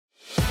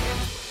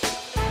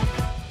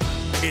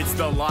It's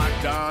the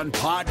Locked On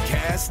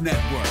Podcast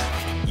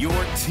Network, your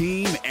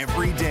team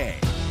every day.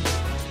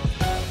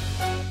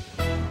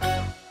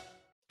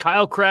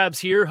 Kyle Krabs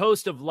here,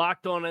 host of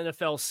Locked On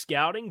NFL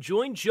Scouting.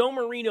 Join Joe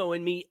Marino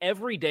and me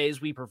every day as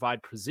we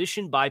provide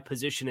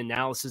position-by-position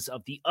analysis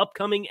of the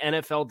upcoming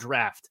NFL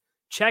Draft.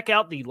 Check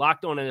out the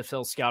Locked On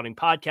NFL Scouting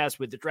podcast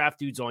with the Draft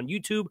Dudes on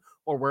YouTube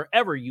or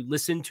wherever you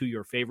listen to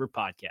your favorite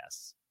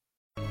podcasts.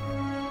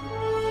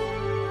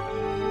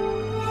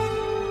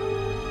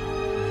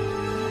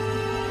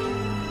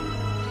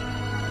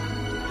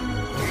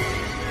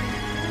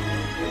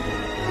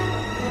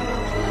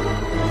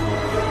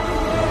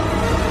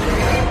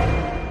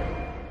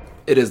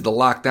 It is the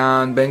Locked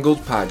On Bengals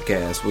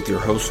podcast with your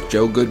hosts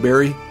Joe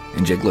Goodberry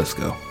and Jake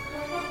Lisco.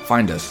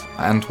 Find us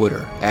on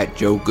Twitter at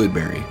Joe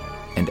Goodberry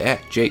and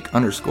at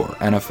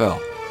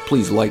Jake_NFL.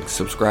 Please like,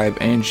 subscribe,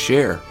 and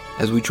share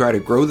as we try to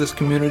grow this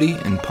community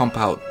and pump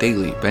out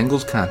daily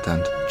Bengals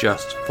content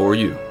just for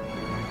you.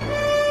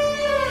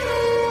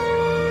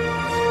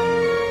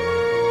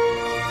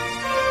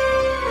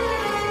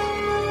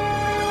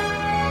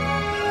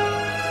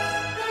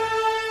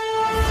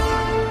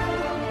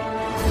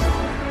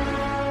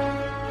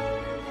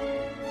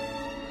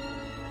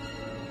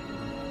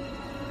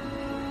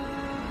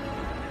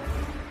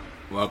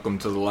 Welcome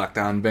to the Locked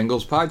On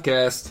Bengals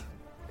podcast.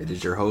 It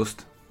is your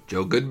host,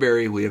 Joe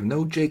Goodberry. We have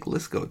no Jake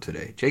Lisco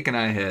today. Jake and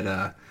I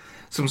had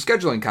some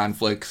scheduling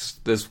conflicts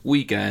this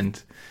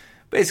weekend.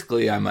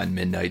 Basically, I'm on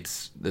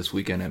midnights this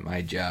weekend at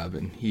my job,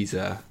 and he's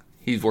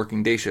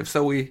working day shift.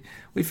 So we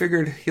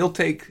figured he'll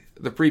take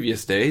the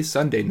previous day,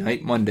 Sunday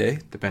night, Monday,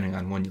 depending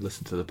on when you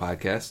listen to the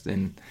podcast,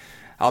 and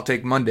I'll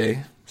take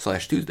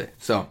Monday/Tuesday.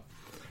 So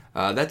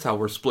that's how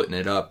we're splitting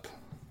it up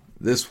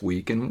this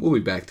week, and we'll be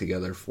back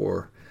together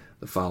for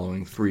the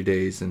following 3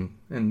 days, and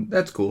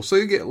that's cool. So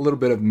you get a little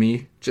bit of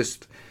me,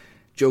 just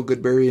Joe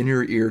Goodberry in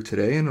your ear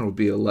today, and it'll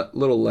be a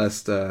little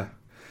less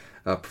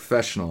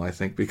professional, I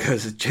think,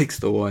 because Jake's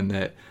the one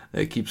that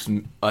keeps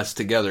us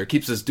together,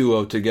 keeps this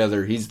duo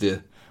together. He's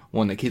the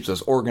one that keeps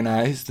us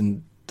organized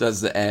and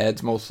does the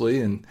ads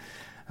mostly, and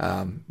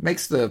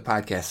makes the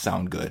podcast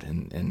sound good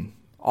and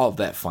all of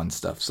that fun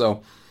stuff.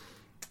 So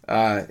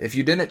if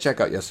you didn't check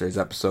out yesterday's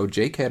episode,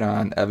 Jake had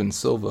on Evan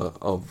Silva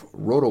of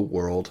Roto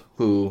World,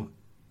 who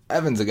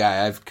Evan's a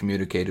guy I've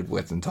communicated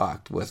with and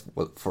talked with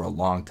for a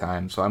long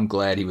time, so I'm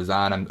glad he was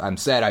on. I'm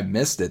sad I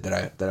missed it,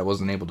 that I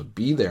wasn't able to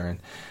be there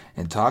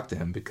and talk to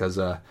him, because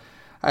I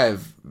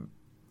have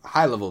a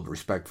high level of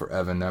respect for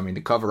Evan. I mean,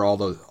 to cover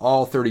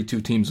all 32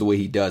 teams the way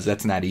he does,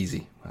 that's not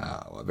easy.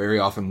 Very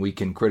often we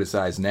can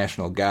criticize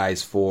national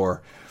guys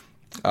for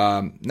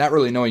not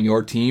really knowing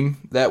your team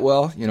that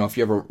well. You know, if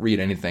you ever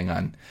read anything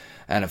on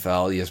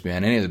NFL,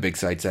 ESPN, any of the big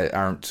sites that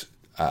aren't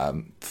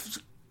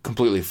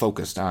completely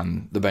focused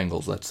on the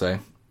Bengals, let's say,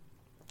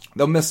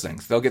 they'll miss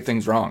things. They'll get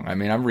things wrong. I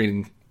mean, I'm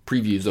reading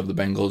previews of the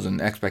Bengals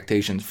and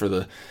expectations for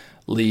the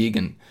league,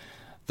 and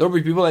there'll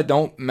be people that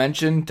don't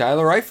mention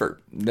Tyler Eifert.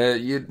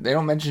 They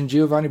don't mention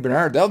Giovanni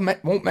Bernard. They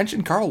won't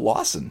mention Carl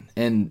Lawson.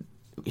 And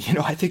you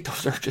know, I think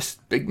those are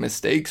just big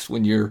mistakes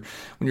when you're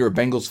a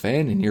Bengals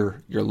fan and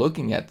you're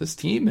looking at this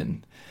team,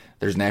 and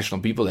there's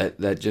national people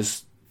that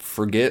just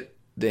forget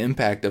the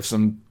impact of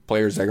some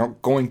players that are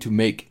going to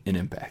make an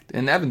impact.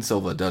 And Evan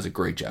Silva does a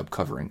great job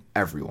covering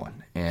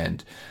everyone.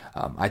 And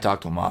I talk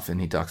to him often,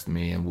 he talks to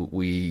me, and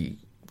we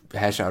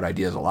hash out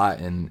ideas a lot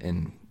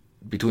in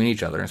between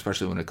each other,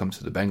 especially when it comes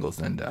to the Bengals.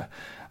 And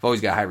I've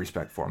always got high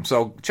respect for him.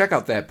 So check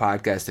out that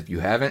podcast if you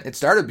haven't. It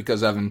started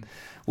because Evan,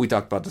 we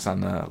talked about this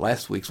on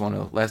last week's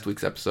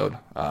episode.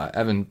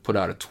 Evan put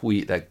out a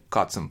tweet that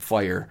caught some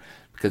fire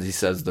because he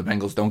says the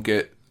Bengals don't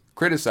get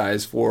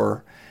criticized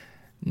for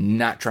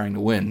not trying to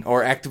win,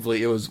 or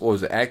actively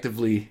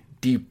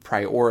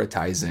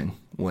deprioritizing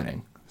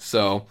winning.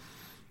 So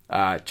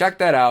check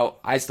that out.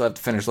 I still have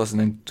to finish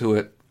listening to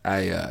it.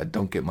 I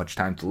don't get much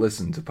time to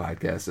listen to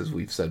podcasts, as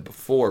we've said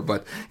before,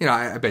 but you know,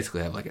 I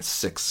basically have like a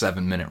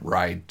 6-7 minute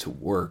ride to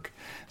work,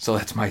 so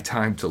that's my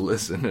time to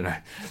listen. And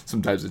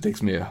sometimes it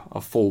takes me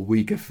a full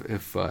week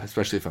if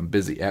especially if I'm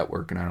busy at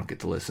work and I don't get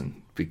to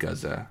listen,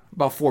 because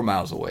about 4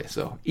 miles away,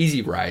 so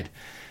easy ride.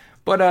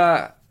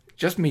 But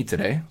just me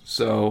today,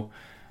 so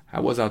I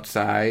was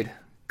outside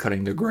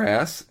cutting the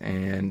grass,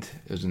 and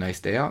it was a nice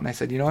day out, and I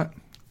said, you know what?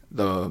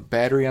 The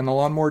battery on the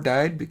lawnmower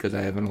died because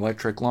I have an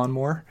electric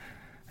lawnmower,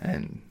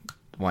 and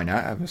why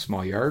not? I have a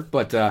small yard.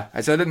 But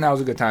I said that now was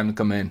a good time to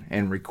come in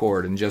and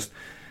record and just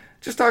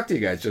talk to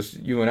you guys, just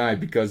you and I,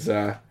 because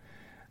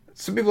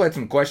some people had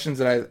some questions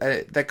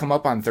that come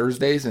up on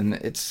Thursdays, and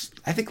it's,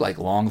 I think, like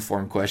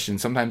long-form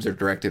questions. Sometimes they're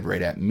directed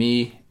right at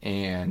me,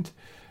 and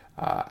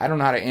I don't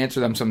know how to answer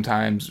them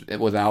sometimes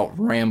without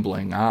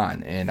rambling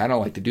on, and I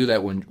don't like to do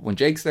that when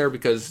Jake's there,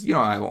 because you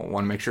know, I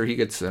want to make sure he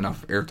gets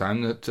enough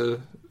airtime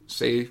to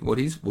say what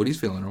he's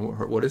feeling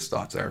or what his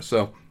thoughts are.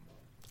 So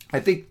I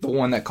think the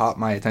one that caught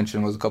my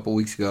attention was a couple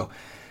weeks ago,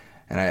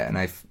 and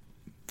I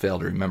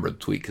failed to remember the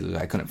tweet because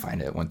I couldn't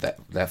find it. It went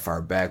that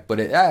far back, but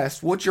it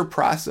asked, "What's your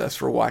process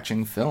for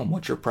watching film?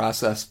 What's your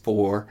process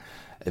for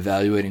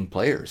evaluating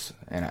players.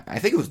 And I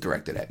think it was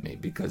directed at me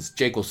because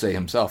Jake will say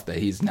himself that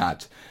he's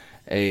not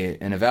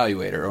an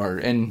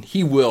evaluator, and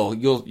he will.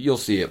 You'll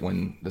see it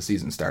when the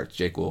season starts.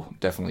 Jake will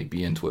definitely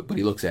be into it, but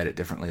he looks at it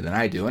differently than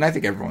I do, and I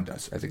think everyone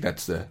does. I think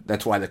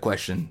that's why the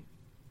question,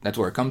 that's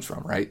where it comes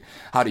from, right?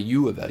 How do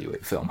you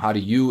evaluate film? How do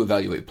you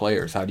evaluate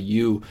players? How do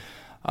you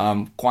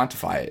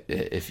quantify it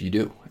if you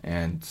do?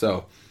 And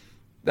so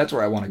that's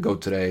where I want to go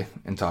today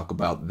and talk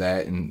about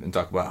that and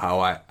talk about how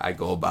I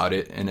go about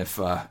it. And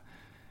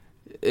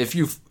if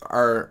you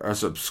are a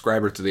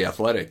subscriber to The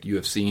Athletic, you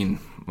have seen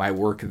my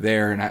work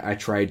there, and I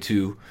try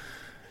to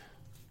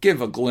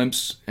give a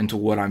glimpse into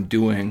what I'm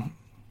doing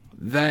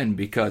then,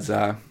 because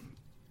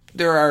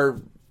there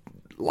are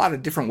a lot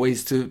of different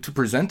ways to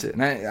present it.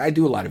 And I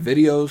do a lot of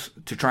videos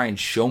to try and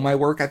show my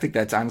work. I think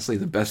that's honestly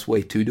the best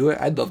way to do it.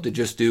 I'd love to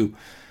just do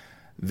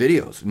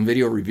videos and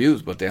video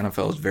reviews, but the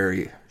NFL is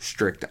very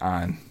strict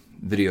on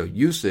video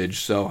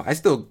usage. So I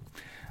still,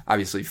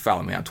 obviously,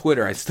 follow me on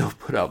Twitter. I still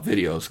put out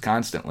videos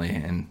constantly,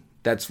 and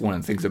that's one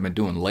of the things I've been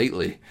doing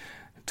lately.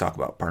 Talk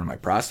about part of my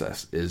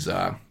process is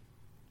I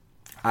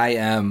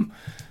am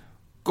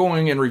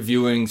going and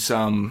reviewing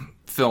some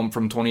film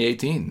from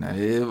 2018.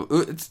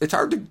 It's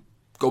hard to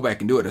go back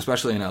and do it,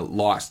 especially in a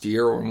lost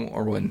year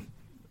or when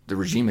the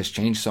regime has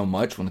changed so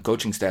much, when the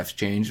coaching staff's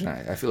changed.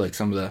 And I feel like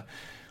some of the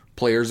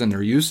players and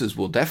their uses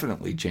will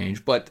definitely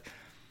change. But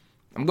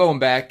I'm going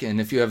back,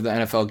 and if you have the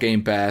NFL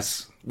Game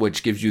Pass,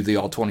 which gives you the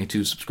all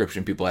 22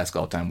 subscription, people ask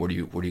all the time, where do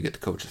you get to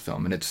coach the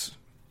film? And it's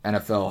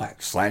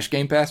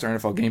NFL/Game Pass or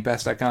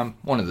NFLGamePass.com,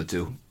 one of the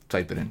two.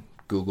 Type it in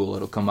Google,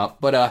 it'll come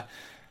up. But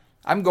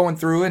I'm going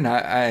through and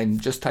I'm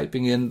just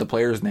typing in the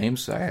players'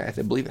 names. I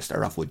believe I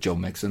start off with Joe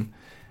Mixon.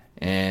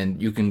 And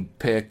you can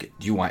pick,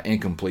 do you want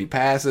incomplete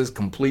passes,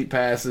 complete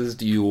passes?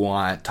 Do you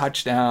want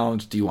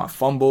touchdowns? Do you want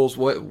fumbles?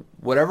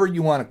 Whatever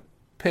you want to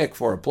pick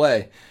for a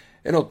play,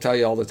 it'll tell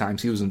you all the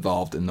times he was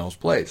involved in those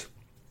plays.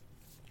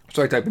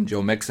 So I type in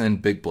Joe Mixon,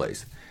 big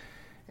plays.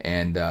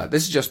 And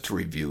this is just to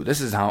review. This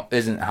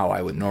isn't how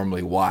I would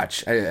normally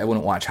watch. I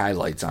wouldn't watch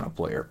highlights on a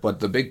player. But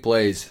the big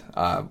plays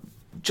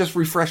just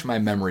refresh my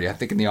memory. I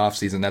think in the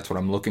offseason, that's what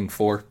I'm looking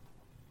for.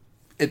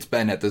 It's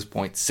been, at this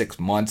point, 6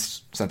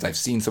 months since I've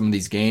seen some of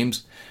these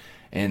games.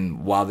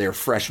 And while they're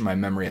fresh in my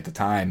memory at the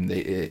time,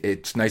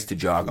 it's nice to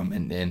jog them.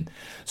 And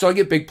so I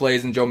get big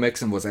plays, and Joe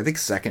Mixon was, I think,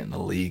 second in the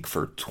league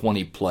for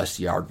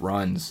 20-plus yard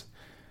runs.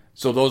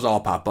 So those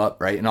all pop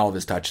up, right? And all of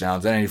his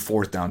touchdowns and any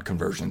fourth down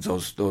conversions,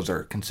 those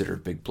are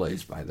considered big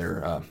plays by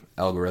their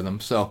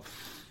algorithm. So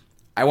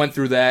I went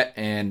through that,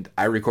 and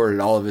I recorded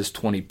all of his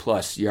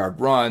 20-plus yard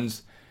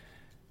runs,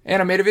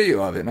 and I made a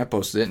video of it, and I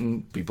posted it,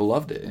 and people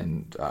loved it.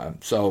 And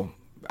so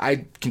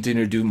I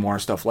continue to do more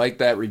stuff like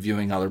that,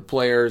 reviewing other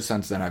players.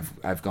 Since then,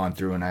 I've gone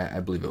through, and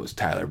I believe it was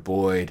Tyler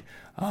Boyd,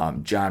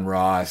 John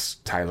Ross,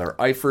 Tyler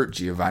Eifert,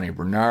 Giovanni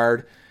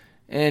Bernard,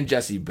 and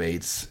Jesse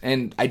Bates.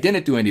 And I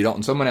didn't do Andy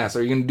Dalton. Someone asked,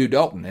 are you going to do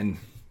Dalton? And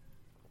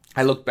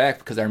I looked back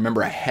because I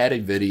remember I had a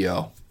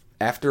video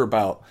after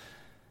about, I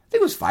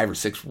think it was 5 or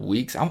 6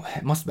 weeks.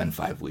 It must have been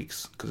 5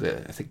 weeks because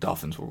I think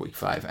Dolphins were week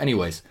 5.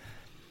 Anyways,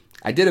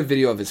 I did a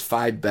video of his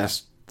 5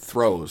 best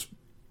throws,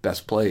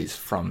 best plays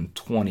from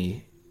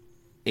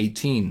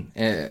 2018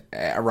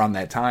 around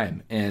that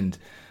time. And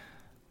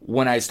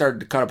when I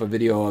started to cut up a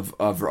video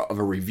of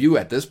a review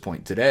at this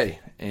point today,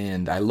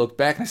 and I looked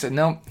back and I said,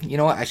 no, you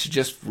know what, I should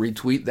just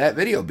retweet that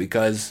video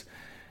because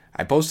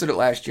I posted it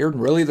last year, and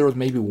really there was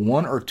maybe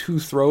 1 or 2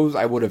 throws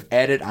I would have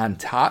added on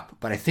top,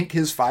 but I think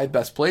his 5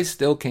 best plays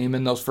still came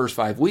in those first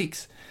 5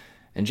 weeks.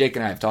 And Jake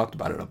and I have talked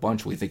about it a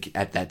bunch. We think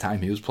at that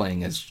time he was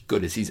playing as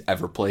good as he's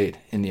ever played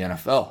in the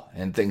NFL,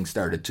 and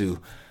the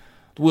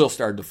wheels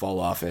started to fall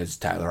off as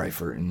Tyler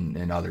Eifert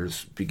and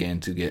others began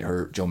to get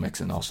hurt. Joe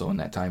Mixon also in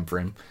that time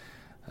frame.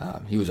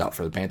 He was out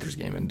for the Panthers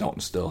game, and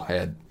Dalton still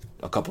had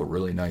a couple of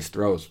really nice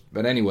throws.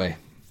 But anyway,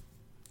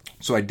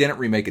 so I didn't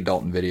remake a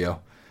Dalton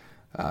video.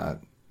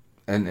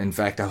 And in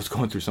fact, I was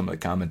going through some of the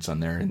comments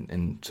on there,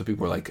 and some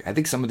people were like, I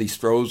think some of these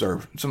throws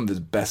are some of his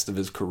best of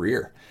his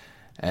career.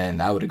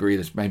 And I would agree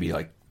there's maybe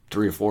like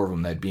 3 or 4 of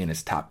them that'd be in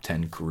his top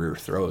 10 career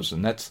throws.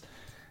 And that's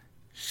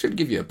should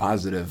give you a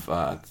positive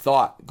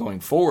thought going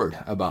forward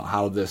about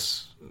how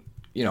this,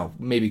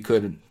 maybe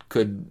could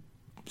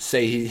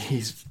say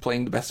he's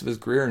playing the best of his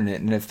career,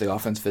 and if the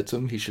offense fits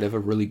him, he should have a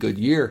really good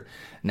year.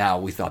 Now,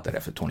 we thought that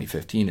after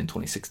 2015 and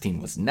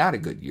 2016 was not a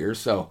good year,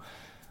 so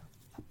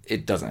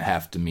it doesn't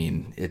have to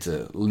mean it's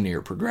a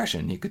linear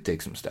progression. He could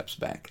take some steps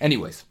back.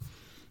 Anyways,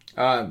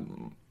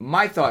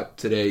 my thought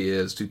today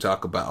is to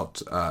talk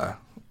about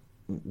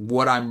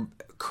what I'm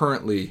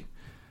currently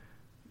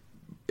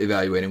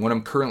evaluating, what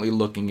I'm currently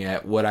looking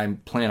at, what I'm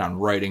planning on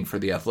writing for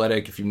The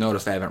Athletic. If you've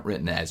noticed, I haven't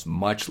written as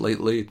much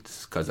lately.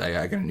 It's because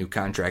I got a new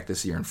contract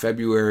this year in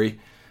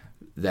February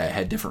that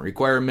had different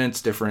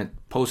requirements, different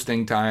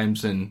posting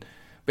times, and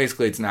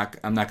basically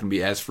I'm not going to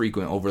be as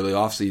frequent over the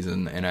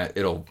offseason, and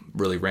it'll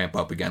really ramp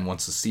up again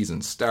once the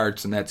season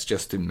starts, and that's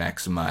just to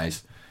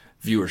maximize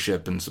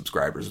viewership and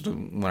subscribers.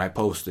 When I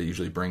post, it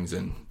usually brings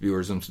in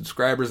viewers and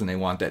subscribers, and they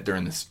want that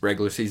during this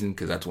regular season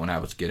because that's when I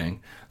was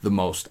getting the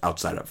most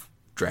outside of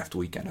draft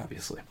weekend,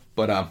 obviously.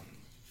 But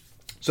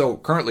so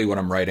currently what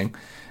I'm writing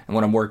and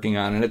what I'm working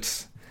on, and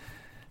it's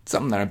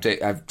something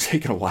that I've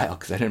taken a while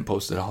because I didn't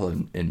post it all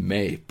in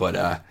May,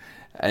 but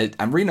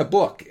I'm reading a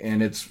book,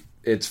 and it's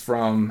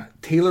from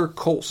Taylor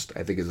Kolst,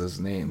 I think is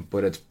his name,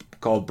 but it's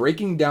called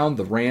Breaking Down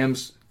the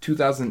Rams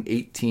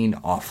 2018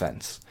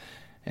 Offense.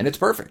 And it's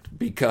perfect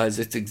because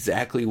it's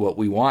exactly what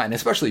we want, and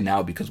especially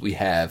now because we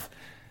have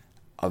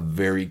a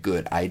very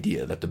good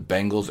idea that the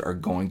Bengals are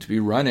going to be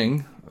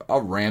running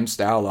a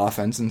Ram-style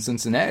offense in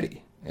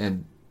Cincinnati.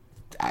 And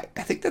I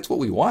think that's what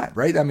we want,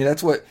 right? I mean,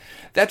 that's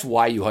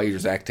why you hire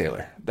Zach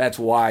Taylor. That's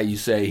why you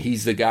say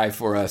he's the guy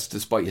for us,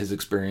 despite his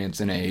experience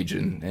and age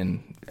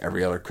and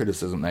every other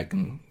criticism that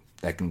can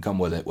come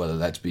with it, whether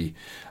that's be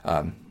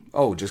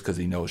just because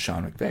he knows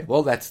Sean McVay.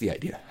 Well, that's the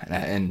idea.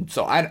 And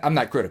so I'm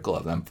not critical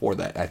of them for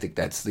that. I think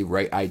that's the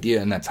right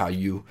idea, and that's how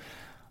you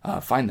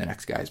find the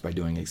next guys, by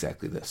doing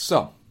exactly this.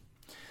 So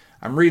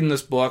I'm reading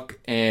this book,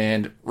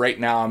 and right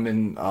now I'm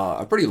in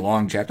a pretty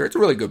long chapter. It's a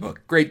really good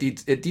book. Great.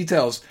 It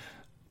details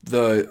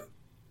the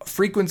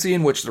frequency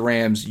in which the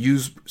Rams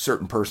use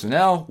certain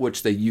personnel,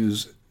 which they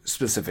use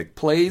specific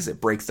plays. It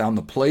breaks down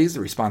the plays, the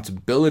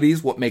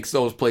responsibilities, what makes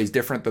those plays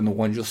different than the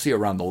ones you'll see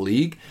around the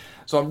league.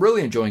 So I'm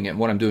really enjoying it. And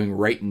what I'm doing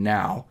right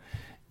now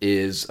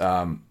is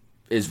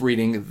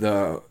reading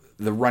the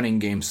running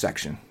game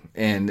section.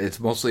 And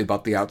it's mostly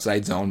about the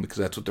outside zone because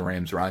that's what the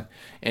Rams run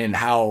and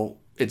how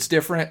it's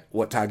different,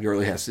 what Todd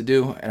Gurley has to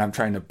do. And I'm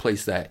trying to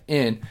place that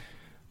in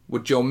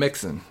with Joe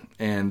Mixon.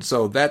 And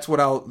so that's what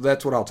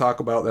I'll talk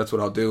about. That's what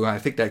I'll do. And I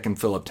think that can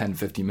fill up 10,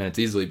 15 minutes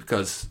easily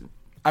because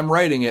I'm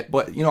writing it,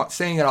 but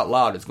saying it out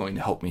loud is going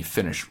to help me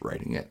finish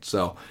writing it.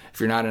 So if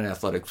you're not an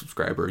Athletic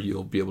subscriber,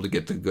 you'll be able to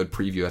get the good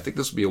preview. I think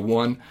this will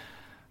be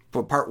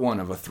part one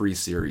of a 3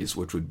 series,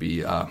 which would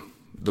be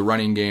the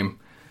running game,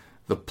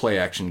 the play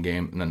action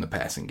game, and then the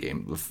passing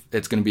game.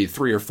 It's going to be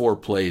 3 or 4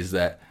 plays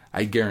that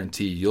I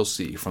guarantee you'll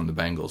see from the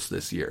Bengals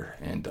this year.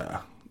 And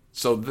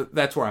so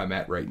that's where I'm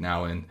at right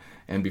now.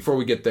 And before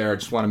we get there, I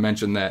just want to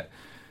mention that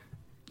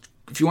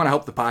if you want to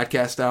help the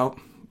podcast out,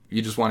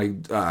 you just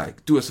want to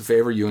do us a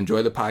favor, you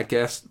enjoy the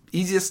podcast,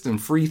 easiest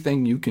and free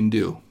thing you can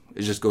do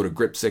is just go to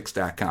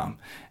grip6.com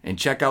and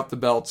check out the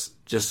belts.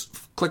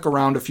 Just click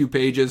around a few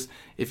pages.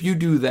 If you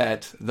do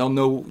that, they'll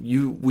know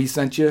we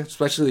sent you,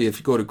 especially if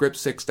you go to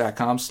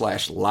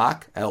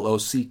grip6.com/lock,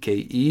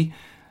 LOCKE.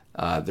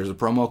 There's a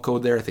promo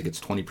code there. I think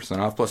it's 20%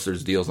 off, plus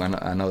there's deals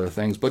on other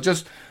things. But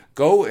just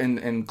go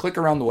and click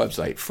around the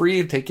website. Free,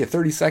 it'll take you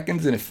 30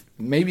 seconds, and if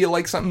maybe you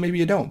like something, maybe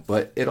you don't,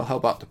 but it'll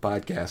help out the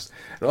podcast.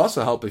 It'll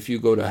also help if you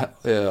go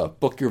to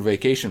book your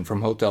vacation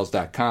from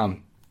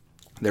Hotels.com.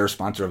 They're a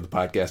sponsor of the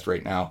podcast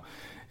right now.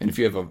 And if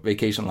you have a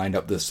vacation lined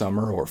up this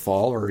summer or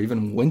fall or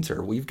even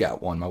winter, we've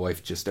got one. My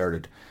wife just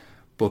started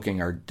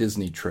booking our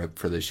Disney trip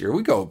for this year.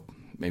 We go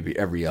maybe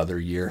every other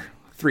year.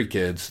 3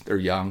 kids, they're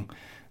young.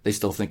 They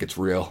still think it's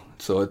real.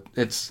 So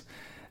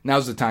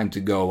now's the time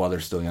to go while they're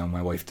still young.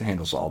 My wife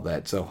handles all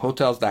that. So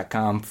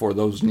Hotels.com for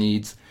those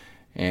needs,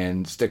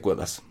 and stick with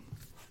us.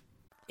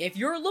 If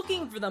you're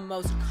looking for the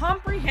most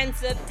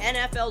comprehensive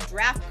NFL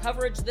draft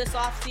coverage this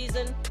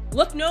offseason,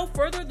 look no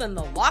further than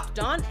the Locked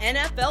On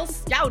NFL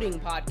Scouting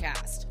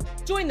Podcast.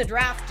 Join the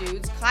draft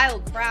dudes,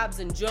 Kyle Krabs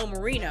and Joe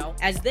Marino,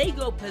 as they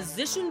go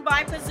position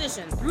by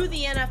position through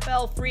the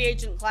NFL free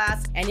agent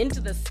class and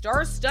into the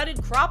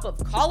star-studded crop of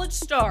college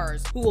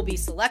stars who will be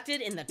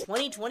selected in the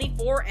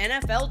 2024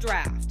 NFL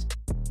Draft.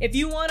 If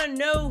you want to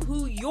know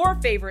who your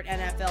favorite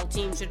NFL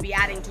team should be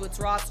adding to its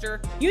roster,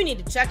 you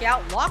need to check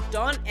out Locked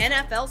On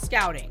NFL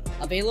Scouting,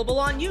 available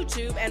on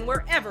YouTube and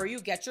wherever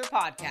you get your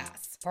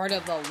podcasts. Part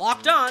of the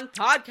Locked On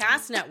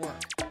Podcast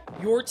Network,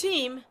 your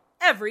team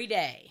every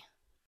day.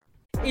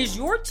 Is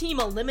your team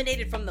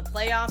eliminated from the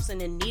playoffs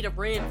and in need of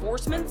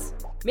reinforcements?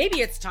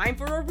 Maybe it's time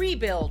for a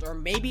rebuild, or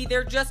maybe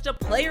they're just a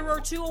player or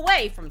 2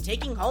 away from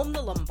taking home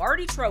the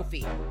Lombardi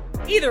Trophy.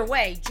 Either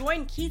way,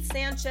 join Keith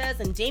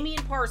Sanchez and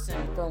Damian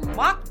Parson for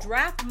Mock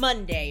Draft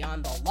Monday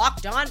on the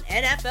Locked On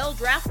NFL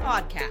Draft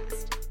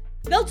Podcast.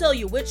 They'll tell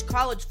you which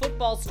college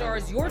football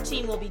stars your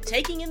team will be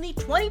taking in the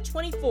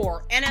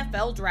 2024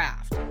 NFL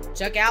Draft.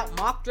 Check out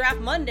Mock Draft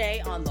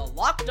Monday on the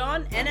Locked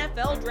On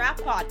NFL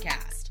Draft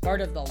Podcast, part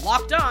of the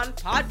Locked On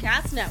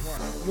Podcast Network,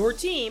 your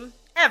team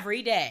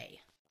every day.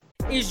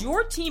 Is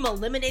your team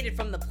eliminated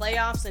from the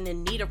playoffs and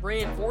in need of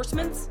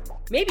reinforcements?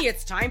 Maybe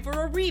it's time for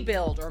a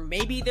rebuild, or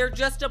maybe they're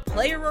just a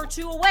player or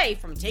 2 away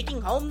from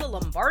taking home the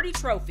Lombardi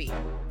Trophy.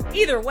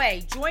 Either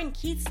way, join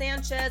Keith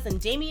Sanchez and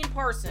Damian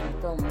Parson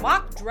for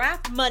Mock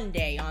Draft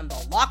Monday on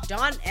the Locked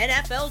On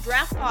NFL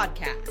Draft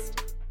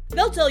Podcast.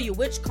 They'll tell you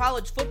which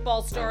college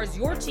football stars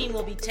your team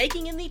will be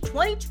taking in the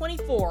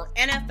 2024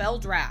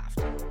 NFL Draft.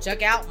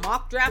 Check out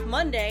Mock Draft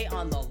Monday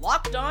on the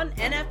Locked On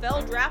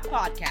NFL Draft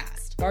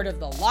Podcast, part of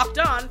the Locked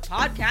On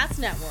Podcast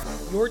Network,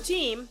 your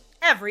team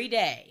every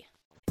day.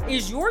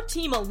 Is your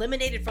team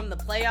eliminated from the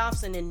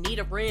playoffs and in need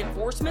of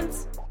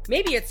reinforcements?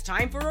 Maybe it's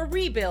time for a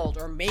rebuild,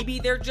 or maybe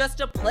they're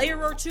just a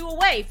player or two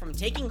away from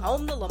taking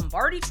home the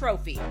Lombardi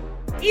Trophy.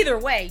 Either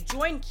way,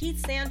 join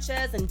Keith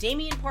Sanchez and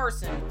Damian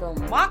Parson for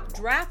Mock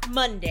Draft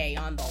Monday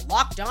on the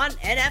Locked On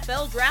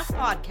NFL Draft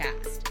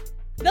Podcast.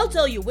 They'll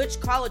tell you which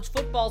college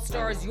football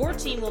stars your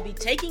team will be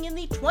taking in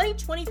the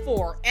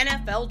 2024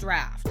 NFL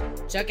Draft.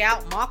 Check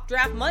out Mock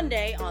Draft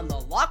Monday on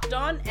the Locked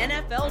On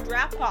NFL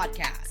Draft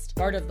Podcast,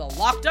 part of the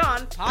Locked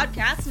On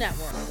Podcast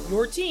Network,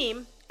 your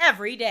team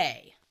every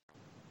day.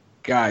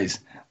 Guys,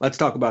 let's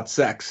talk about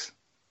sex.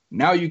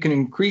 Now you can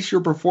increase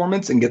your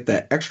performance and get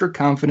that extra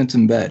confidence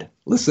in bed.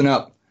 Listen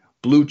up.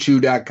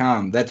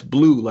 BlueChew.com. That's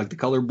blue like the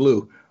color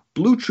blue.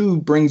 Blue Chew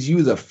brings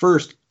you the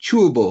first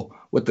chewable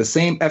with the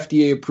same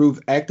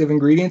FDA-approved active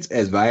ingredients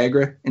as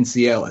Viagra and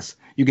Cialis.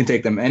 You can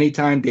take them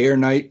anytime, day or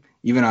night,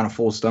 even on a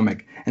full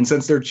stomach. And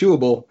since they're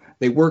chewable,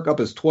 they work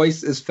up as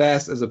twice as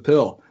fast as a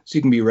pill, so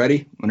you can be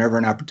ready whenever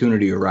an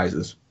opportunity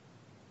arises.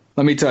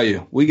 Let me tell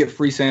you, we get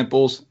free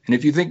samples, and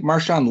if you think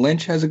Marshawn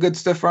Lynch has a good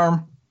stiff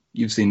arm,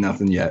 you've seen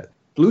nothing yet.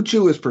 Blue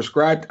Chew is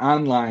prescribed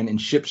online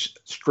and ships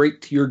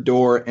straight to your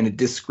door in a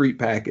discreet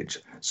package.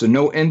 So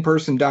no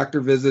in-person doctor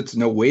visits,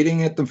 no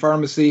waiting at the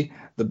pharmacy,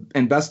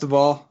 and best of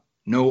all,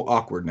 no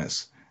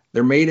awkwardness.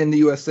 They're made in the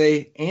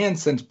USA, and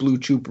since Blue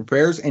Chew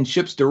prepares and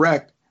ships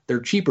direct,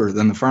 they're cheaper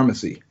than the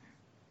pharmacy.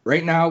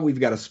 Right now, we've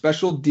got a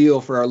special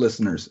deal for our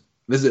listeners.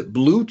 Visit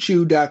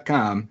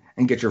BlueChew.com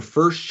and get your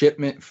first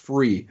shipment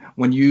free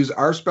when you use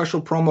our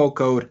special promo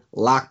code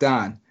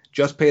LOCKEDON.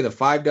 Just pay the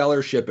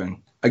 $5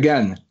 shipping.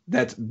 Again,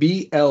 that's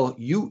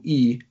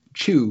BLUE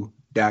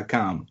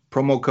Chew.com.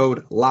 Promo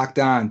code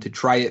LOCKEDON to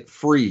try it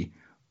free.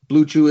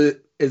 Blue Chew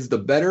is the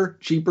better,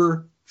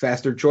 cheaper,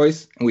 faster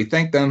choice, and we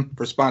thank them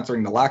for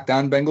sponsoring the Locked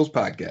On Bengals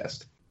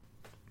podcast.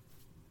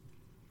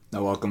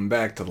 Now, welcome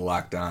back to the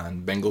Locked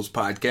On Bengals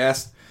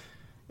podcast.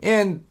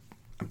 And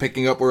I'm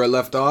picking up where I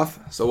left off.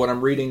 So what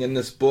I'm reading in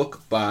this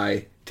book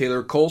by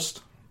Taylor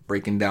Kolst,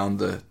 breaking down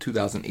the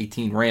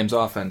 2018 Rams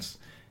offense,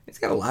 it's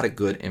got a lot of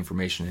good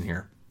information in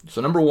here. So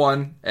number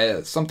one,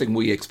 something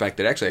we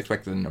expected. Actually, I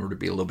expected the number to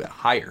be a little bit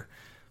higher.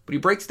 But he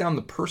breaks down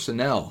the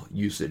personnel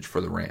usage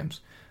for the Rams.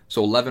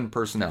 So 11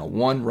 personnel,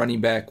 1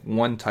 running back,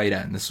 1 tight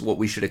end. This is what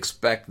we should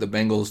expect the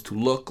Bengals to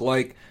look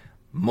like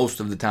most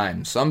of the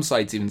time. Some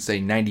sites even say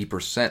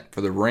 90%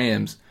 for the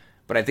Rams.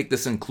 But I think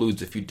this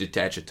includes if you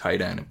detach a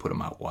tight end and put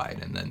him out wide.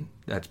 And then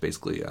that's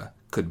basically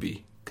could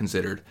be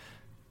considered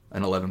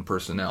an 11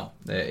 personnel,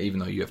 even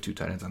though you have 2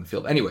 tight ends on the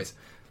field. Anyways,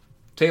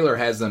 Taylor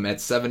has them at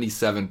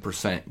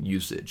 77%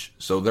 usage.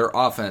 So their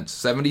offense,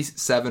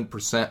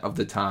 77% of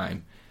the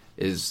time,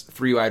 is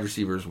 3 wide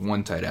receivers,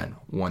 1 tight end,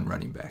 1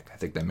 running back. I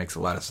think that makes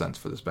a lot of sense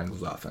for this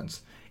Bengals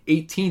offense.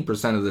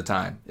 18% of the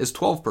time is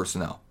 12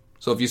 personnel.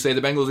 So if you say the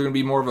Bengals are going to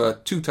be more of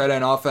a 2 tight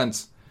end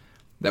offense,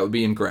 that would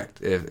be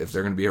incorrect if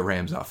they're going to be a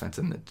Rams offense,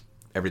 and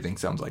everything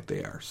sounds like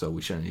they are. So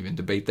we shouldn't even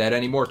debate that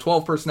anymore.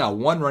 12 personnel,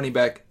 1 running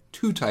back,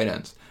 2 tight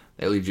ends.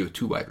 That leaves you with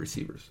 2 wide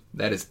receivers.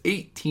 That is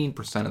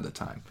 18% of the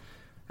time.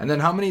 And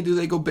then how many do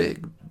they go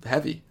big,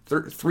 heavy?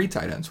 3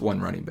 tight ends, 1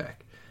 running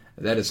back.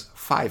 That is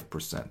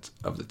 5%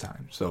 of the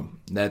time. So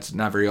that's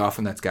not very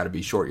often. That's got to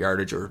be short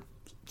yardage or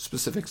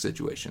specific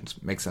situations.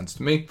 Makes sense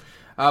to me.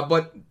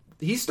 But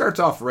he starts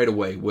off right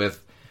away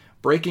with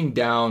breaking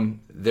down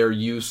their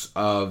use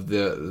of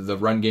the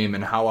run game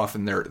and how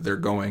often they're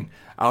going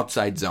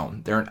outside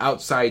zone. They're an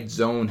outside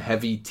zone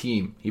heavy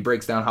team. He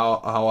breaks down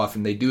how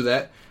often they do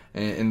that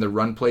in the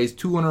run plays.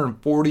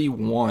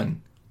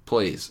 241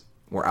 plays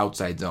were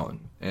outside zone,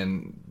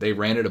 and they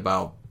ran it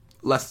about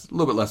a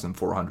little bit less than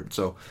 400.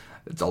 So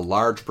it's a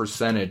large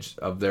percentage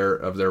of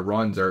their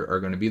runs are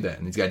going to be that.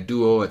 And he's got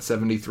duo at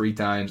 73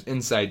 times,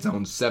 inside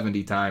zone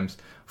 70 times,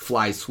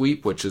 fly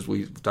sweep, which is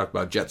we talked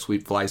about jet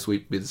sweep, fly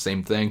sweep, be the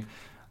same thing.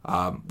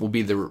 Will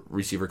be the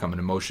receiver coming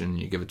in motion.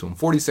 You give it to him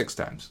 46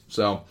 times.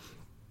 So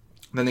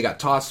then they got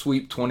toss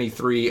sweep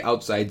 23,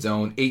 outside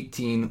zone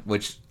 18.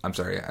 Which I'm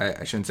sorry,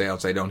 I shouldn't say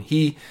outside zone.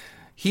 He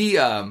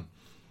kind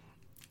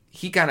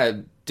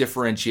of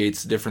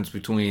differentiates the difference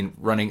between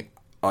running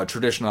a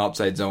traditional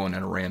outside zone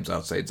and a Rams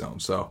outside zone.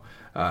 So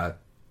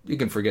you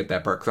can forget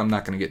that part because I'm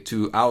not going to get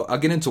too. I'll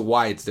get into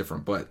why it's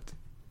different, but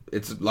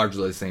it's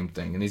largely the same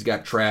thing. And he's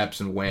got traps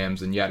and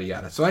whams and yada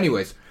yada. So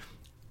anyways,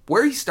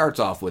 where he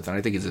starts off with, and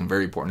I think it's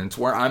very important, it's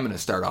where I'm going to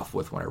start off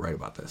with when I write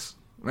about this.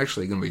 I'm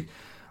actually going to be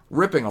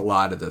ripping a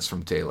lot of this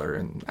from Taylor,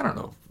 and I don't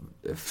know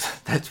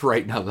if that's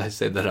right now that I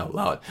say that out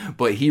loud,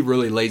 but he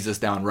really lays this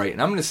down right, and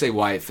I'm going to say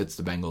why it fits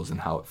the Bengals and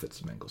how it fits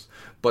the Bengals.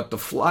 But the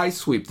fly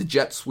sweep, the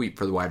jet sweep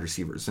for the wide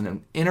receivers, is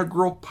an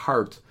integral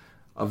part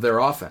of their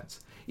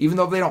offense. Even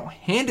though they don't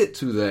hand it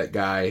to that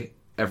guy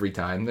every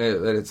time,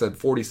 it said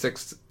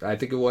 46, I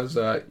think it was,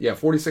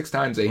 46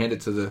 times they hand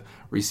it to the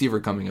receiver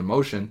coming in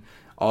motion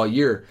all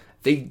year.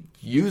 They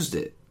used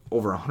it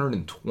over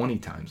 120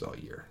 times all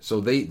year. So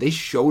they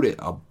showed it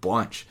a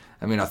bunch.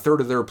 I mean, a third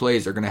of their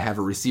plays are going to have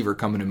a receiver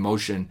coming in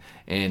motion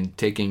and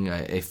taking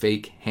a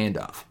fake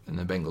handoff in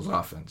the Bengals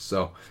offense.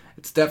 So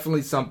it's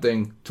definitely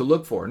something to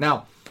look for.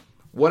 Now,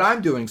 what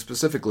I'm doing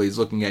specifically is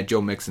looking at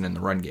Joe Mixon in the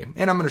run game.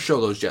 And I'm going to show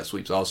those jet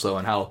sweeps also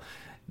and how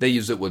They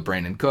use it with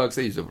Brandon Cooks.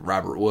 They use it with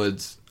Robert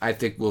Woods. I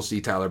think we'll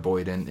see Tyler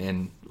Boyd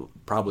and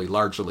probably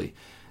largely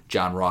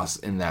John Ross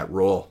in that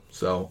role.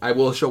 So I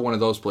will show one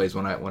of those plays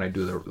when I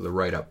do the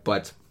write-up.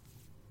 But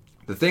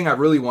the thing I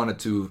really wanted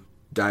to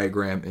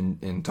diagram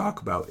and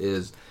talk about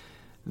is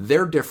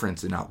their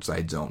difference in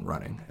outside zone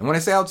running. And when I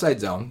say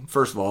outside zone,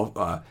 first of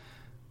all,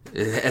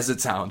 as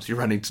it sounds, you're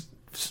running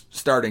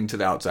starting to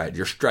the outside.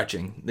 You're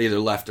stretching either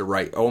left or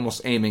right,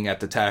 almost aiming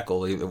at the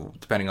tackle,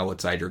 depending on what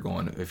side you're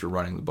going if you're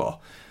running the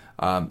ball.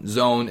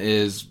 Zone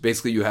is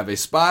basically you have a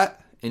spot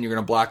and you're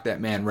going to block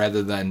that man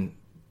rather than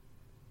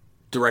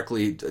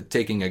directly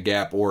taking a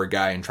gap or a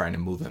guy and trying to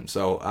move him.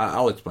 So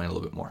I'll explain a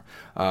little bit more.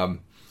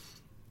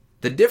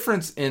 The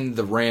difference in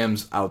the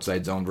Rams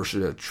outside zone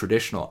versus a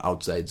traditional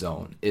outside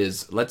zone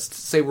is, let's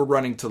say we're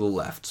running to the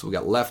left. So we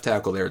got left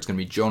tackle there. It's going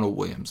to be Jonah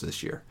Williams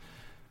this year.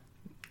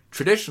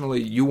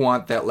 Traditionally, you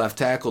want that left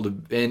tackle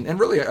to, and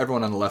really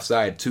everyone on the left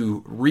side,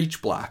 to reach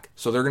block.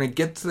 So they're going to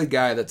get to the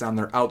guy that's on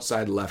their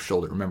outside left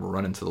shoulder. Remember,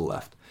 running to the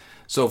left.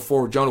 So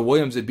for Jonah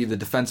Williams, it'd be the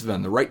defensive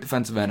end, the right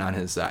defensive end on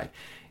his side.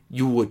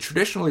 You would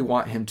traditionally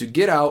want him to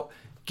get out,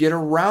 get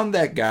around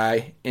that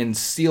guy, and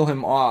seal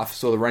him off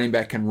so the running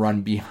back can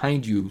run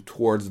behind you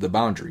towards the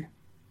boundary.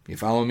 You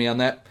follow me on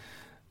that?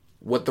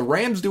 What the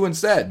Rams do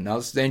instead, now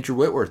this is Andrew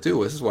Whitworth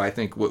too, this is why I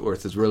think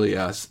Whitworth has really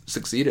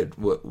succeeded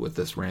with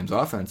this Rams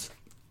offense.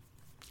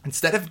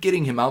 Instead of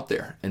getting him out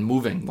there and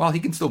moving, well, he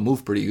can still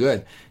move pretty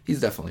good. He's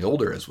definitely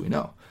older, as we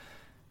know.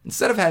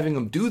 Instead of having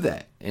him do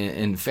that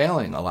and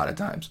failing a lot of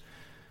times,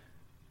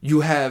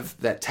 you have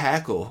that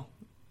tackle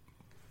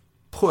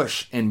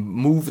push and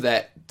move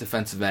that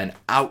defensive end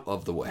out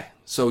of the way.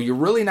 So you're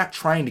really not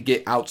trying to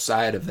get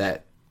outside of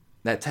that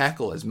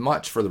tackle as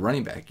much for the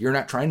running back. You're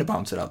not trying to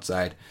bounce it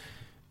outside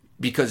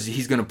because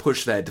he's going to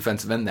push that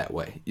defensive end that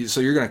way. So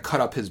you're going to cut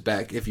up his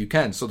back if you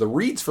can. So the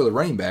reads for the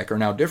running back are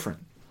now different.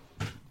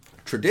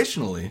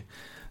 Traditionally,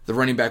 the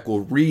running back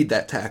will read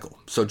that tackle.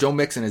 So Joe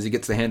Mixon, as he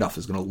gets the handoff,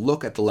 is going to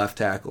look at the left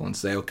tackle and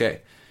say,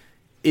 okay,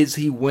 is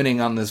he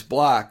winning on this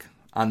block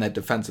on that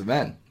defensive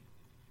end?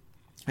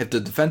 If the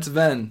defensive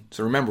end,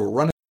 so remember, we're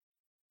running.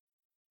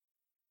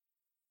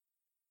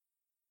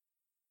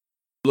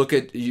 Look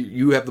at,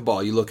 you have the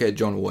ball, you look at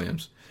Jonah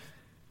Williams.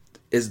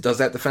 Does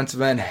that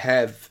defensive end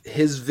have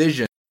his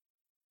vision?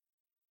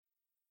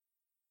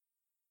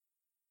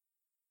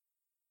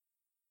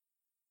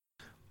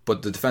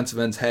 But the defensive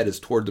end's head is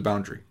toward the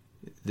boundary.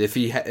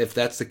 If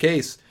that's the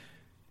case,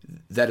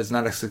 that is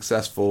not a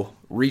successful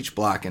reach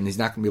block, and he's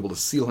not going to be able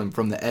to seal him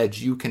from the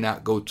edge. You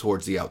cannot go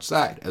towards the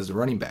outside as a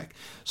running back.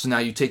 So now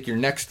you take your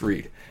next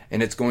read,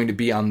 and it's going to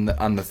be on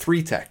the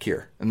three tech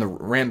here. And the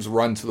Rams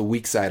run to the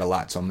weak side a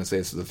lot, so I'm going to say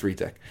this is the three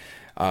tech.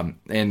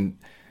 And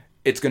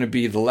it's going to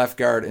be the left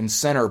guard and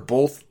center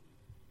both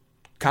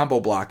combo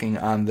blocking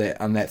on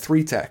that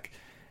three tech.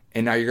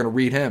 And now you're going to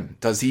read him.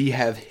 Does he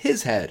have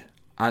his head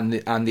on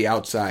the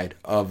outside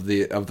of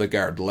the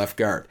guard, the left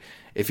guard?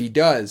 If he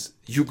does,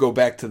 you go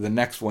back to the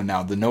next one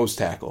now, the nose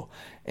tackle.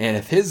 And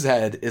if his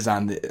head is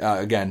on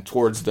again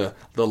towards the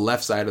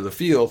left side of the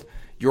field,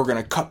 you're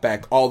going to cut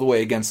back all the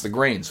way against the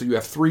grain. So you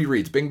have three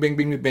reads. Bing, bing,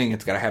 bing, bing, bing.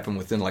 It's got to happen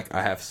within like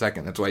a half a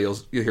second. That's why you'll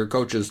hear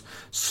coaches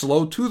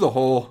slow to the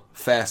hole,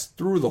 fast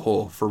through the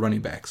hole for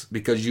running backs,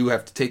 because you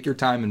have to take your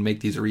time and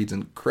make these reads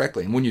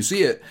correctly. And when you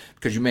see it,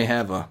 because you may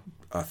have a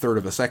third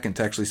of a second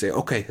to actually say,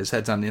 okay, his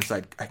head's on the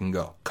inside, I can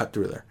go, cut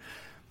through there.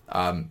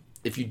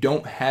 If you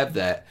don't have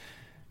that,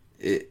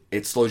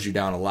 it slows you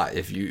down a lot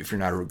if you're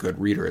not a good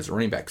reader as a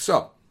running back.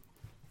 So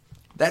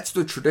that's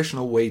the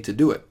traditional way to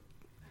do it.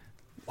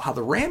 How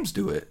the Rams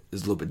do it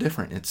is a little bit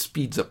different. It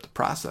speeds up the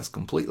process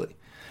completely.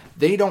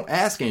 They don't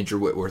ask Andrew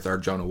Whitworth or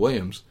Jonah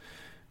Williams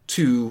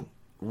to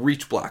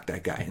reach block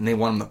that guy, and they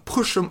want him to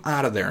push him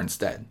out of there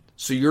instead.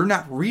 So you're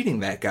not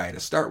reading that guy to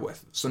start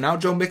with. So now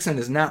Joe Mixon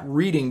is not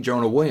reading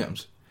Jonah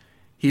Williams.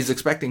 He's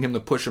expecting him to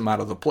push him out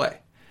of the play.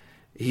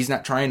 He's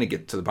not trying to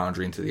get to the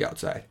boundary and to the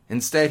outside.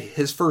 Instead,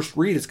 his first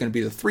read is going to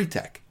be the three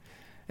tech.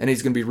 And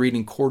he's going to be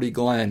reading Cordy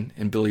Glenn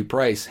and Billy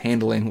Price,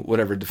 handling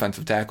whatever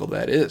defensive tackle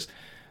that is.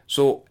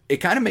 So it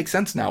kind of makes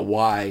sense now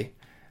why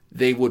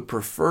they would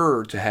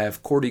prefer to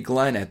have Cordy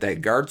Glenn at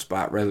that guard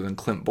spot rather than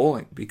Clint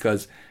Bowling,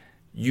 because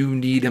you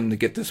need him to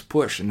get this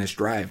push and this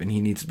drive, and he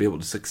needs to be able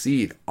to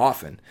succeed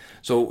often.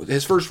 So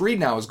his first read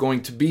now is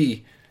going to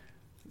be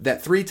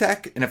that three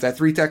tech, and if that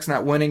three tech's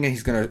not winning,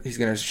 he's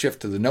gonna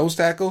shift to the nose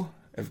tackle.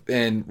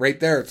 And right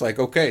there, it's like,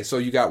 okay, so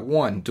you got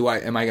one.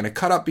 Am I going to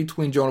cut up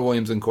between Jonah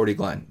Williams and Cordy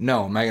Glenn?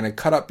 No. Am I going to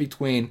cut up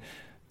between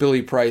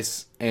Billy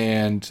Price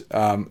and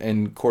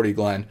Cordy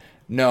Glenn?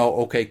 No.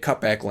 Okay, cut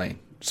back lane.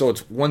 So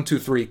it's 1, 2,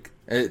 3.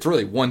 It's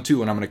really 1,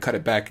 2, and I'm going to cut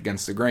it back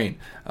against the grain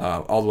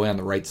all the way on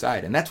the right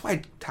side. And that's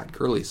why Todd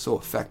Gurley is so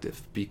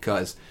effective,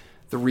 because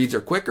the reads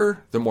are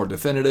quicker, they're more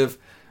definitive.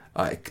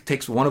 It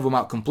takes one of them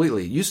out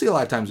completely. You see a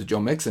lot of times with Joe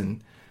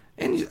Mixon,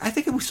 and I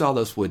think we saw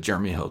this with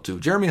Jeremy Hill too.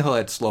 Jeremy Hill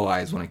had slow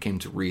eyes when it came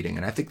to reading,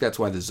 and I think that's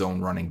why the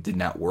zone running did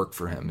not work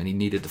for him, and he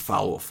needed to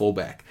follow a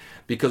fullback.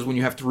 Because when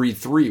you have to read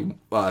three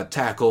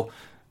tackle,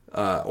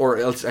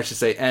 or I should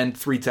say end,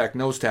 three tech,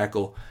 nose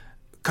tackle,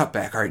 cut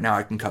back. All right, now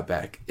I can cut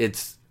back.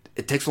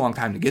 It takes a long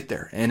time to get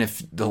there. And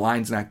if the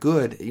line's not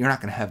good, you're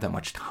not going to have that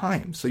much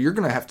time. So you're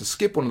going to have to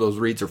skip one of those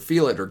reads or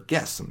feel it or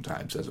guess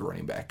sometimes as a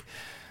running back.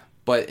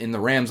 But in the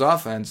Rams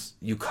offense,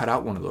 you cut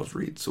out one of those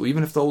reads. So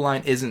even if the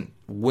O-line isn't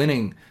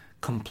winning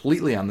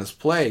completely on this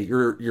play,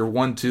 you're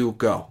 1-2,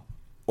 go.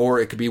 Or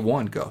it could be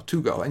 1 go,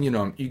 2 go. And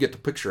you get the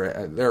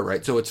picture there,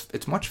 right? So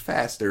it's much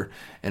faster,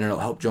 and it'll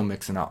help Joe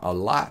Mixon out a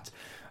lot.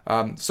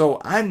 So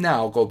I'm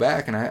now go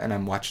back and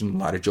I'm watching a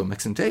lot of Joe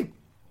Mixon tape.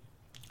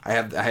 I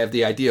have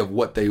the idea of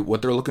what they're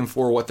looking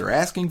for, what they're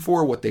asking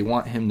for, what they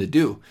want him to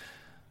do.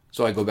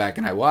 So I go back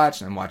and I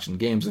watch, and I'm watching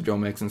games of Joe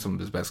Mixon, some of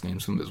his best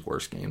games, some of his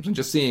worst games, and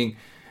just seeing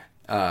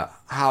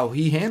how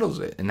he handles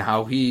it and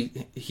how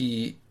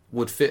he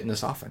would fit in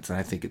this offense. And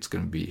I think it's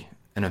going to be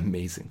an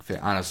amazing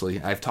fit.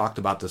 Honestly, I've talked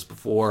about this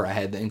before. I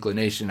had the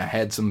inclination. I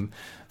had some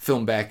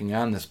film backing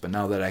on this, but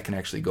now that I can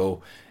actually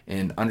go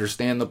and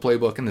understand the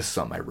playbook, and this is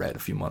something I read a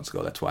few months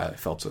ago, that's why I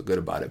felt so good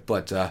about it.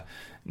 But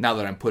now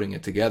that I'm putting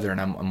it together and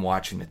I'm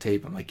watching the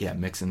tape, I'm like, yeah,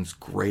 Mixon's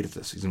great at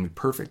this. He's going to be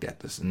perfect at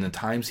this. And the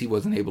times he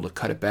wasn't able to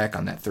cut it back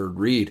on that third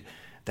read,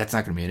 that's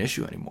not going to be an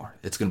issue anymore.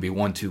 It's going to be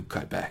 1-2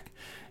 cut back.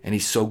 And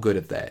he's so good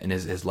at that. And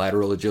his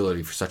lateral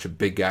agility for such a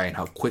big guy, and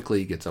how quickly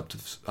he gets up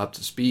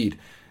to speed.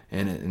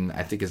 And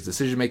I think his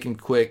decision-making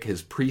quick,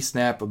 his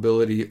pre-snap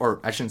ability, or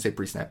I shouldn't say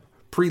pre-snap,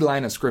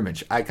 pre-line of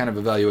scrimmage. I kind of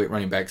evaluate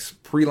running backs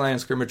pre-line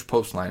of scrimmage,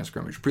 post-line of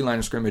scrimmage. Pre-line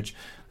of scrimmage,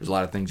 there's a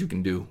lot of things you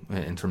can do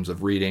in terms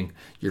of reading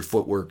your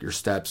footwork, your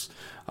steps,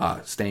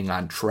 staying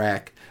on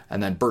track,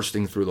 and then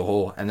bursting through the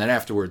hole. And then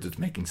afterwards, it's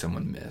making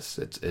someone miss.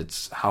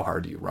 It's how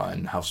hard do you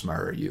run? How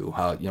smart are you?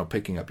 How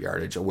picking up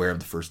yardage, aware of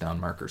the first down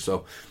marker.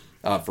 So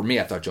for me,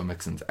 I thought Joe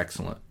Mixon's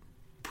excellent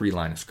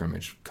pre-line of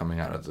scrimmage coming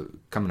out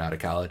of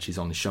college. He's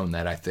only shown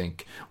that, I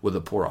think, with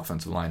a poor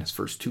offensive line his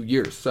first 2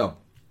 years. So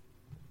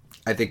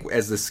I think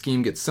as the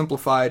scheme gets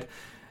simplified,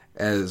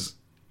 as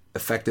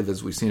effective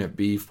as we've seen it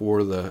be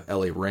for the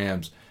LA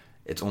Rams,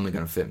 it's only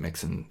going to fit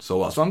Mixon so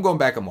well. So I'm going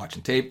back, I'm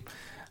watching tape.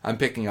 I'm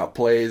picking out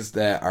plays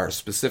that are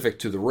specific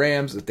to the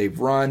Rams that they've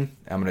run.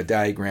 I'm going to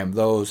diagram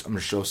those. I'm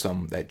going to show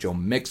some that Joe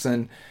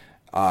Mixon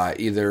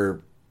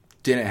either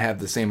didn't have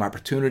the same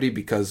opportunity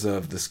because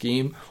of the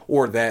scheme,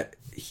 or that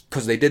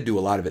because they did do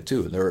a lot of it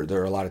too.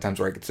 There are a lot of times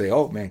where I could say,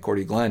 oh man,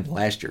 Cordy Glenn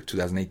last year,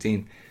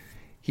 2018,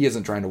 he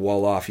isn't trying to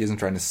wall off. He isn't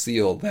trying to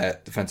seal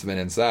that defensive end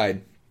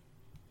inside.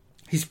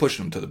 He's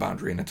pushing him to the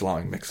boundary, and it's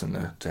allowing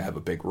Mixon to have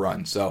a big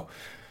run. So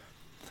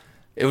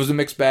it was a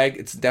mixed bag.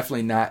 It's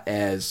definitely not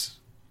as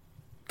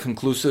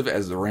conclusive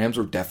as the Rams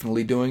were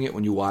definitely doing it.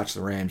 When you watch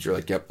the Rams, you're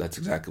like, yep, that's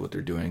exactly what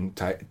they're doing.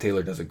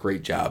 Taylor does a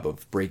great job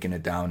of breaking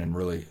it down and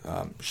really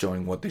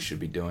showing what they should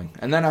be doing.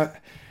 And then,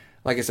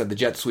 like I said, the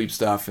jet sweep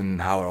stuff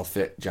and how it'll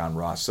fit John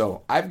Ross.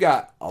 So I've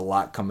got a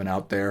lot coming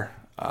out there.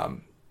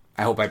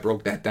 I hope I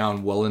broke that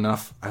down well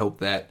enough. I hope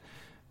that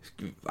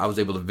I was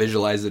able to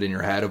visualize it in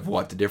your head of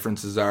what the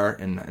differences are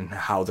and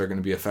how they're going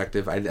to be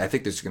effective. I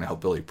think this is going to help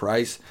Billy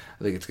Price.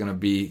 I think it's going to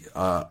be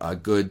a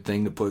good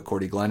thing to put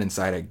Cordy Glenn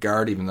inside at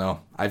guard, even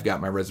though I've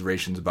got my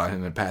reservations about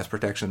him in pass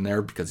protection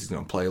there because he's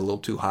going to play a little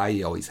too high.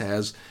 He always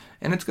has.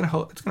 And it's going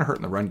to hurt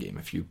in the run game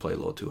if you play a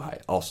little too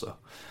high also.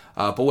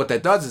 But what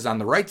that does is on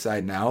the right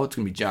side now, it's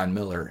going to be John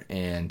Miller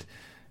and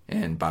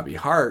Bobby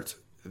Hart.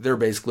 They're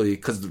basically,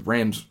 because the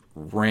Rams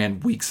ran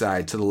weak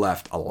side to the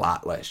left a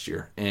lot last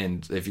year.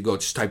 And if you go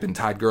just type in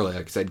Todd Gurley,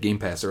 like I said, Game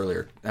Pass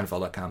earlier,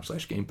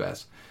 NFL.com/Game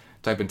Pass,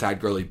 type in Todd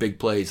Gurley, big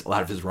plays, a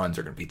lot of his runs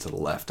are going to be to the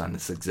left on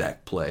this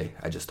exact play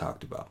I just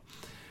talked about.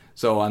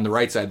 So on the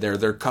right side there,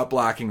 they're cut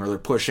blocking or they're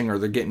pushing or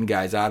they're getting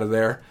guys out of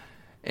there.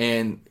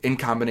 And in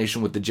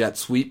combination with the jet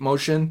sweep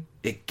motion,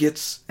 it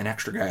gets an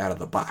extra guy out of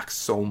the box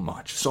so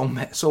much.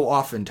 So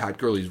often Todd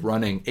Gurley's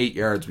running 8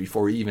 yards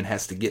before he even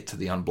has to get to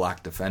the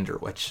unblocked defender,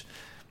 which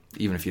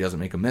even if he doesn't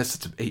make a miss,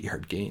 it's an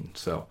 8-yard gain.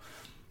 So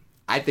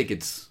I think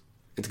it's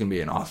going to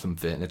be an awesome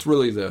fit. And it's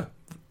really the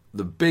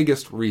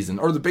biggest reason,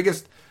 or the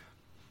biggest,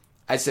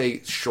 I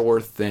say, sure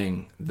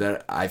thing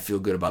that I feel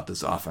good about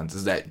this offense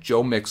is that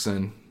Joe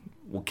Mixon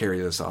will carry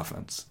this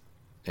offense.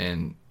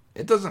 And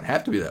it doesn't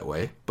have to be that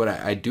way, but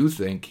I do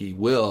think he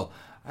will.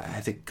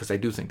 Because I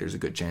do think there's a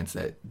good chance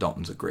that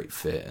Dalton's a great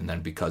fit. And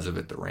then because of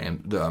it,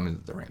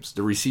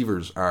 the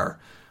receivers are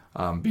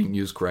being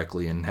used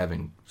correctly and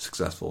having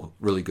successful,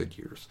 really good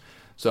years.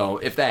 So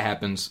if that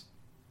happens,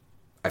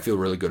 I feel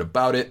really good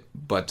about it.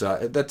 But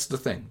that's the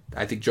thing.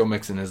 I think Joe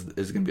Mixon is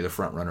going to be the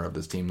front runner of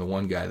this team, the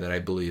one guy that I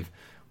believe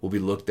will be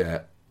looked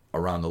at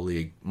around the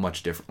league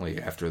much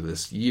differently after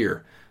this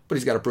year. But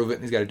he's got to prove it,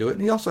 and he's got to do it.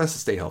 And he also has to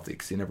stay healthy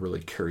because he never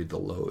really carried the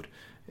load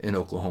in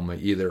Oklahoma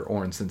either,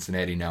 or in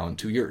Cincinnati now in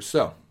 2 years.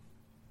 So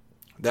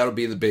that'll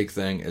be the big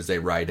thing as they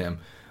ride him.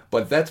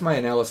 But that's my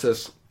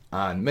analysis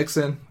on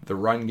Mixon, the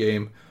run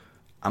game.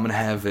 I'm going to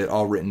have it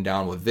all written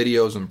down with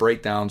videos and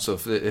breakdowns. So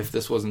if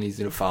this wasn't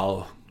easy to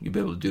follow, you'll be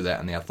able to do that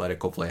on The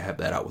Athletic. Hopefully I have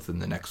that out within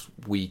the next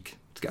week.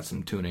 It's got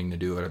some tuning to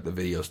do it. The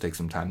videos take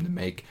some time to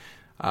make.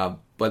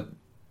 But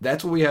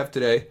that's what we have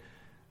today.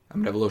 I'm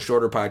going to have a little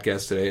shorter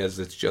podcast today as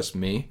it's just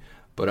me.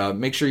 But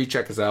make sure you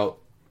check us out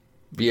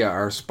via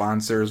our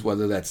sponsors,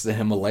 whether that's the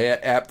Himalaya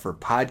app for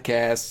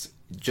podcasts.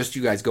 Just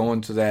you guys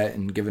going to that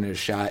and giving it a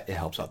shot, it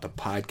helps out the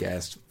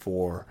podcast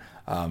for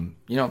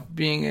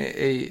being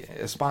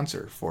a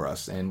sponsor for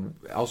us. And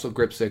also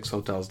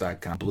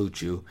grip6hotels.com, Blue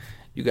Chew.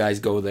 You guys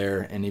go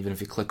there, and even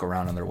if you click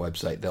around on their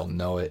website, they'll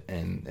know it,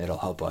 and it'll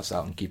help us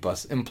out and keep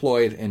us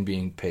employed and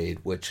being paid,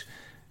 which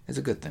is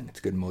a good thing. It's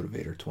a good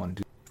motivator to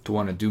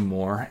want to do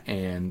more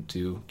and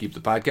to keep the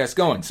podcast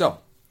going. So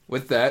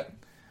with that,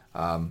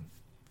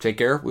 take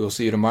care. We will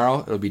see you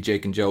tomorrow. It'll be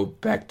Jake and Joe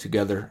back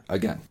together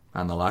again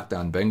on the Locked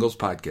On Bengals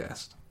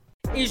podcast.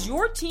 Is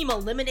your team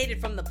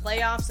eliminated from the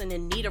playoffs and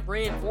in need of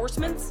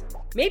reinforcements?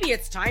 Maybe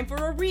it's time for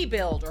a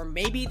rebuild, or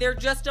maybe they're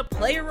just a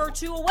player or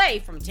two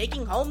away from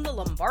taking home the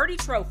Lombardi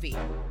Trophy.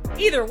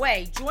 Either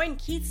way, join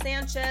Keith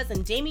Sanchez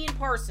and Damian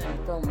Parson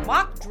for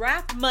Mock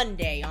Draft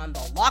Monday on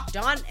the Locked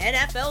On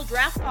NFL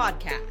Draft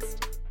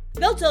Podcast.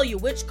 They'll tell you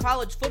which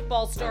college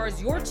football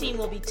stars your team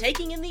will be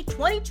taking in the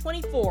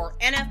 2024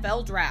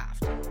 NFL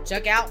Draft.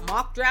 Check out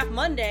Mock Draft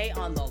Monday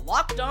on the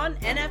Locked On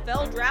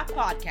NFL Draft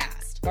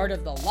Podcast, part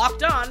of the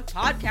Locked On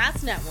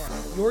Podcast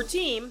Network, your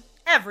team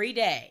every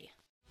day.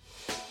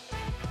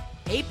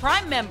 Hey,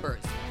 Prime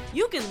members,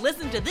 you can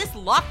listen to this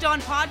Locked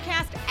On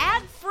podcast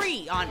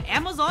ad-free on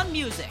Amazon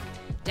Music.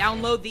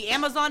 Download the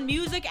Amazon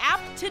Music app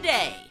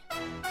today.